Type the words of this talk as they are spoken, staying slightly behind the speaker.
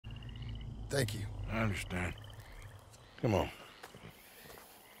Thank you. I understand. Come on.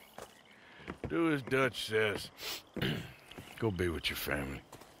 Do as Dutch says. Go be with your family.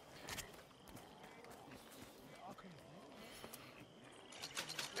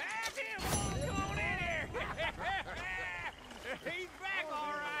 That's him! Come on in here! He's back,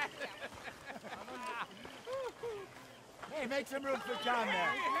 all right! Hey, make some room for John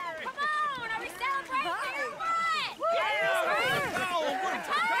there. Come on, are we celebrating or what?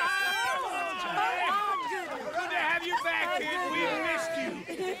 Good to have you back, kid. We missed you.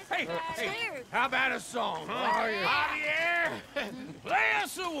 Hey, how about a song, huh? Javier, play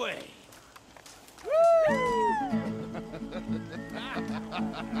us away.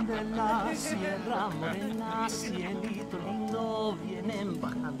 De la sierra morena, cielito lindo, vienen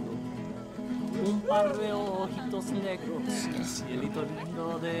bajando un par de ojitos negros, cielito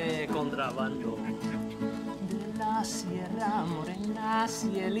lindo de contrabando. De la sierra morena,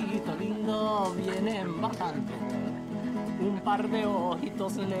 cielito lindo, vienen bajando un par de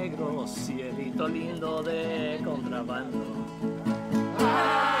ojitos negros, cielito lindo de contrabando.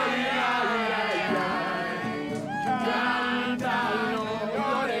 Ay, ay, ay, ay, canta y no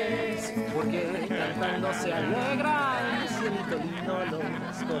llores, porque cantando se alegran, cielito lindo,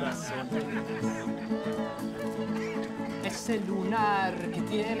 los corazones. Ese lunar que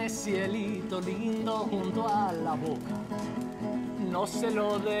tiene cielito lindo junto a la boca, no se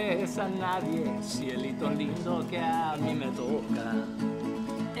lo des a nadie, cielito lindo que a mí me toca.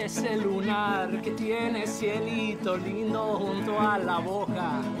 Ese lunar que tiene cielito lindo junto a la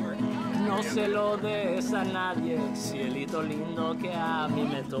boca, no se lo des a nadie, cielito lindo que a mí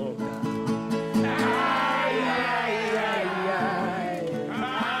me toca. Ay, ay, ay, ay,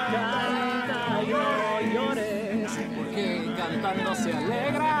 canta y no llores, porque cantando se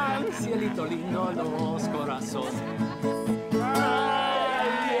alegran, cielito lindo, los corazones.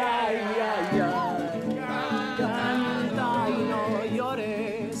 Ay, ay, ay, ay, canta y no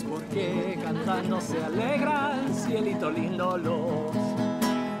llores, porque cantando se alegran, cielito lindo, los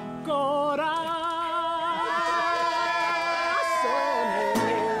corazones.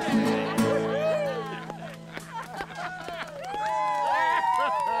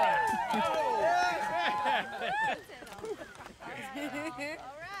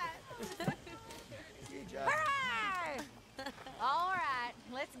 All right,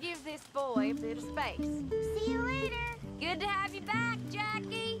 let's give this boy a bit of space. See you later. Good to have you back,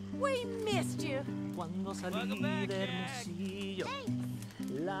 Jackie. We missed you. Cuando salí de Hermosillo,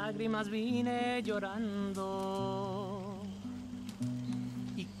 lágrimas vine llorando,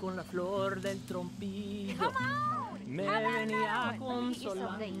 y con la flor del trompillo me venía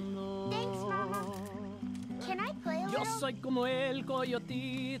consolando. Thanks, Mama. Can I play a Yo little? soy como el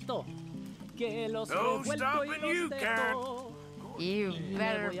coyotito que los revuelco y los dejo. You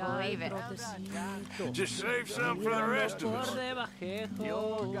better believe it. Just save some for the rest of us.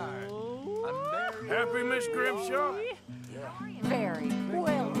 Happy, Miss Grimshaw? Very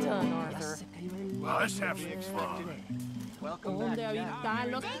well done, Arthur. Well, let's have some fun. Donde habitan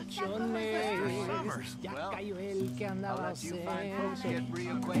los pichones, ya cayó el que andaba ausente.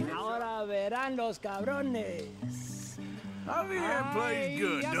 Ahora verán los cabrones. Javier plays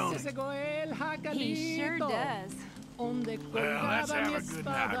good, don't he? He sure does. Well, let's have a good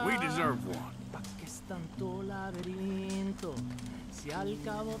night. We deserve one. ¿Pa' qué es tanto laberinto? Si al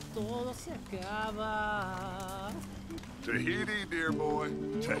cabo todo se acaba. Tahiti, dear boy.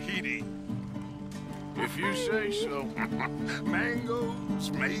 Tahiti. If you say so.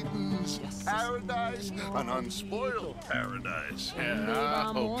 Mangoes, maidens, paradise, an unspoiled paradise. Yeah,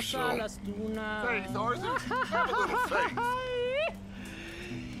 I hope so. Faith, Arthur. Have a little faith.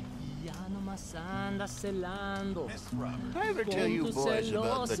 Did I ever tell you boys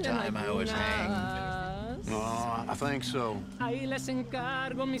about the time I was hanged? Oh, I think so. Tell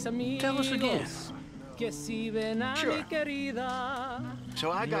us again. Sure.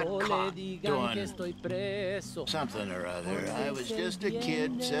 So I got caught doing something or other. I was just a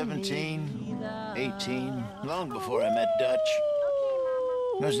kid, 17, 18, long before I met Dutch.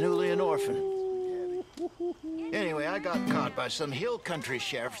 I was newly an orphan. Anyway, I got caught by some hill country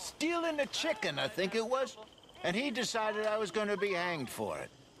sheriff stealing a chicken, I think it was. And he decided I was going to be hanged for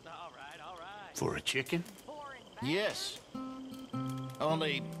it. For a chicken? Yes.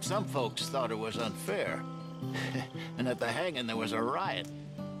 Only some folks thought it was unfair. And at the hanging, there was a riot.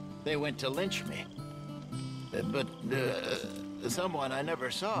 They went to lynch me. But someone I never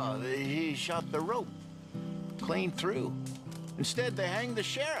saw, he shot the rope clean through. Instead, they hanged the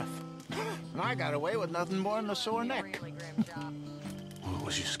sheriff. And I got away with nothing more than a sore neck. Well,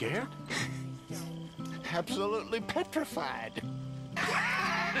 was you scared? Absolutely petrified.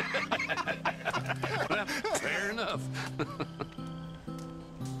 Come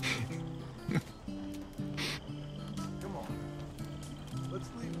on. Let's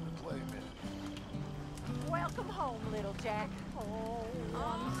leave him to play a minute. Welcome home, little Jack. Oh,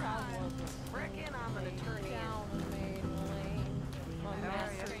 once I was a frickin' I'm gonna turn down the main lane. My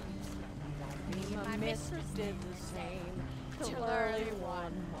master, my mistress did the same. Till early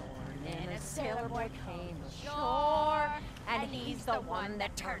one morning, a sailor boy came ashore, and he's the one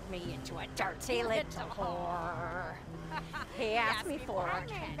that turned me into a dirty little whore. He asked me for a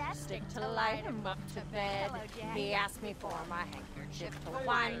candlestick to light him up to bed. He asked me for my handkerchief to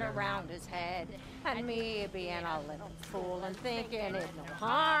wind around his head. And me being a little fool and thinking it no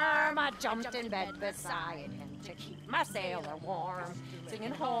harm, I jumped in bed beside him to keep my sailor warm,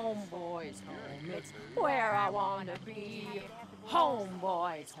 singing home, boys, home, it's where I want to be. Home,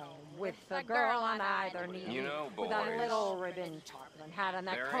 boys, home, with the girl on either knee. You know, boys, with a little ribbon tarpaulin hat and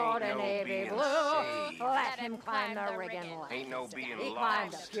that there coat ain't in no navy being blue. saved. Let him climb the rigging ladder. Ain't no being He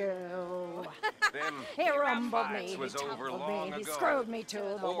climbed lost. up you. Them He rumbled me, fights he was over tumbled long me, he ago. screwed me to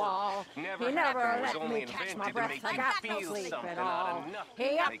the Or wall. never He never happened, was let only me catch invented my to breath, make I you got no feel sleep something at out all. of nothing.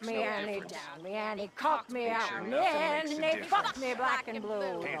 He upped Makes me no and he difference. downed me and he cocked me out Picture and nothing then makes a he difference. fucked me black and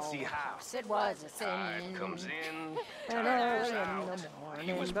blue. Can't see Oh, how. it was a sin. Tide comes in, And tide early goes in out. the You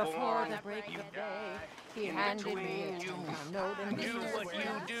morning, was before born, the break you of day, he In handed me a between you $10 note and do this is what what you I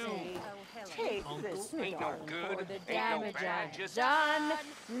do. say. Take this, my Ain't no darling, good, for the ain't no damage bad, I've just done.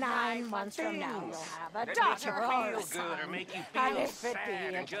 9 months from now, you'll have a That makes daughter you or a feel son. good or make you And feel if it be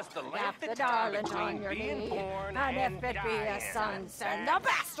sad, a and just the daughter, length left of the time darling on between your being knee. born And if and it be a dying, son, send the that's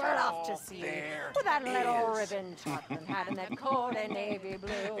bastard off to all sea. there With that little is. ribbon tarpaulin hat and that coat in navy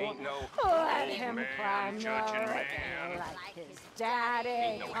blue. Ain't no Let old him man climb the judging rigging man. like his daddy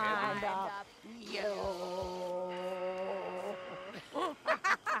Ain't no climbed heaven. up you.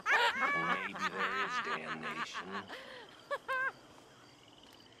 Maybe there is damnation.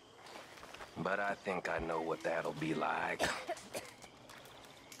 But I think I know what that'll be like.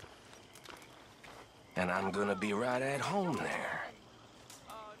 And I'm gonna be right at home there.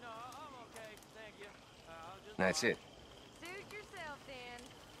 That's it. Suit yourself, then.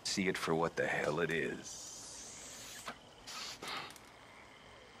 See it for what the hell it is.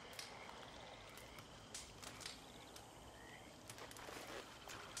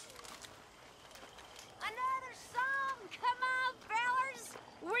 Another song! Come on, fellers!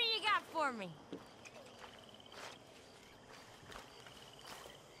 What do you got for me?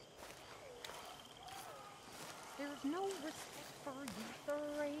 There's no respect for youth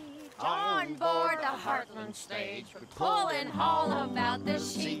or age. On board the Heartland stage, pulling all about the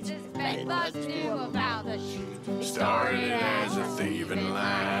sheets as bedbugs knew about the sheets. Started as a thieving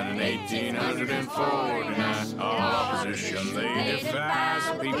line in 1849. All opposition they defied,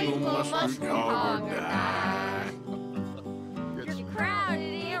 so people must root hard or die. You crowded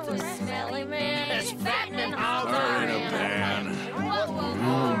in with smelly men, fattening hogs Or in a around. pan.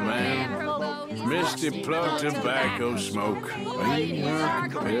 Oh, man. Misty plug tobacco smoke. We are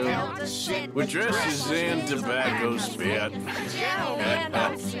compelled to sit with dresses in tobacco spit.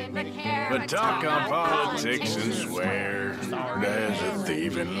 But talk on politics and swear. There's a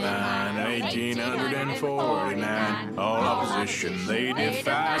thieving line in 1849. All opposition they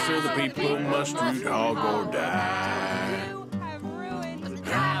defy, so the people must root hog or die.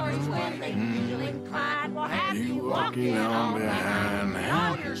 You walking on behind,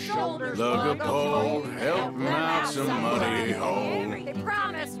 lug a pole, help 'em out some muddy hole. They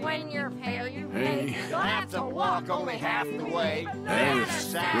promise when you're fair, you Hey, you'll have to walk only half the way. hey,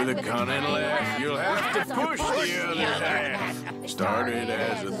 with a cunning laugh, you'll have to push the other half. Started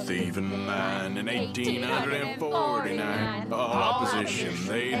as a thieving line in 1849. All opposition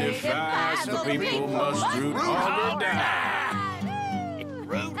they defy, so people must root hog or die.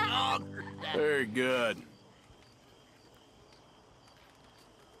 Root hog or die. Very good.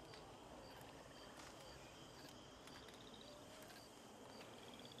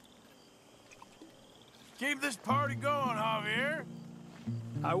 Keep this party going, Javier.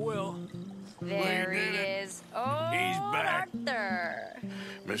 I will. There he did it. is. Oh, He's back. Arthur.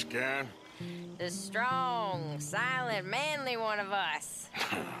 Miss Karen, The strong, silent, manly one of us.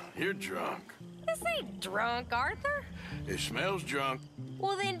 you're drunk. This ain't drunk, Arthur. It smells drunk.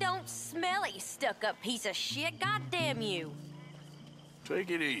 Well, then don't smell it, you stuck-up piece of shit. Goddamn you.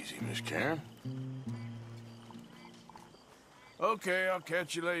 Take it easy, Miss Karen. Okay, I'll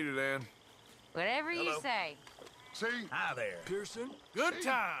catch you later then. Whatever you say. See? Hi there. Pearson? Good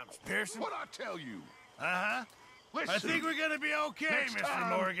times, Pearson. What I tell you? Uh-huh. Listen. I think we're gonna be okay, Next Mr.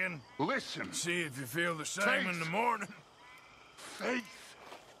 time. Morgan. Listen. See if you feel the same in the morning. Faith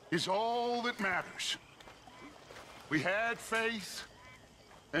is all that matters. We had faith,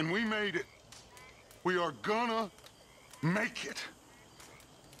 and we made it. We are gonna make it.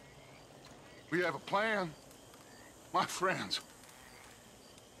 We have a plan, my friends,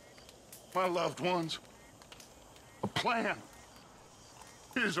 my loved ones. A plan.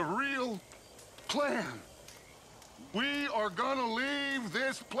 It is a real plan. We are gonna leave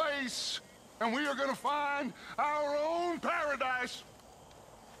this place, and we are gonna find our own paradise,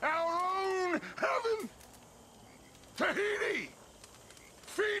 our own heaven. Tahiti,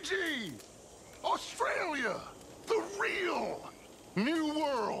 Fiji, Australia, the real new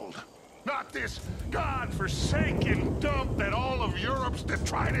world. Not this godforsaken dump that all of Europe's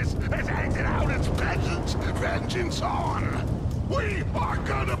detritus has acted out its vengeance on. We are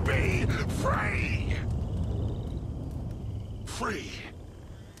gonna be free. Free.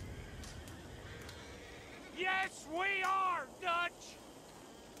 Yes, we are, Dutch!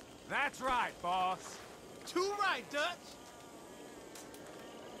 That's right, boss. Too right, Dutch.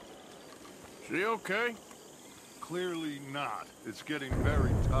 She okay? Clearly not. It's getting very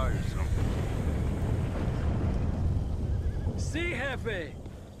tiresome. Sí, jefe.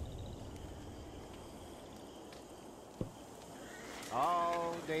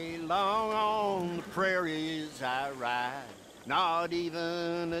 All day long on the prairies I ride. Not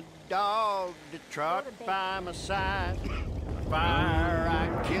even a dog to trot by my side. Fire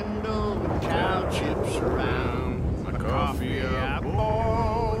I kindle, cow chips around. My coffee I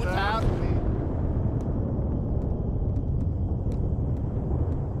boil without me.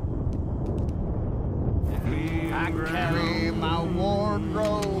 I carry my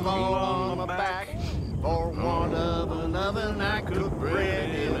wardrobe all on my back. For want of an oven, I cook bread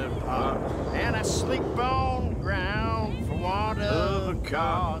in a pot. And I sleep on the ground for want of a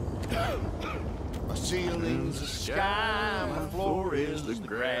cot. My ceiling's the sky, my floor is the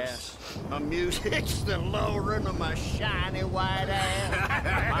grass. My music's the lowering of my shiny white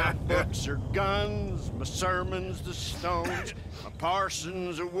ass. My books are guns, my sermons the stones. My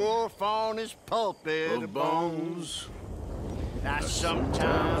parson's a wolf on his pulpit of bones. I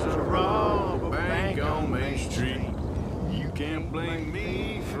sometimes rob a bank on Main Street. You can't blame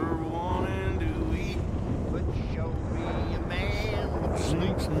me for wanting to eat. But show me a man who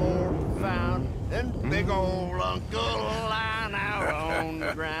sleeps more profound than big old Uncle lying out on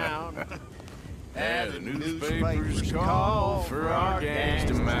the ground. The newspapers call for our gang's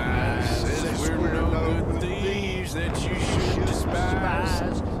demise. Says we're no good thieves that you should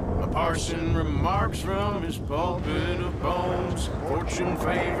despise. A parson remarks from his pulpit of bones. Fortune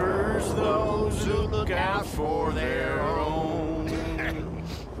favors those who look out for their own.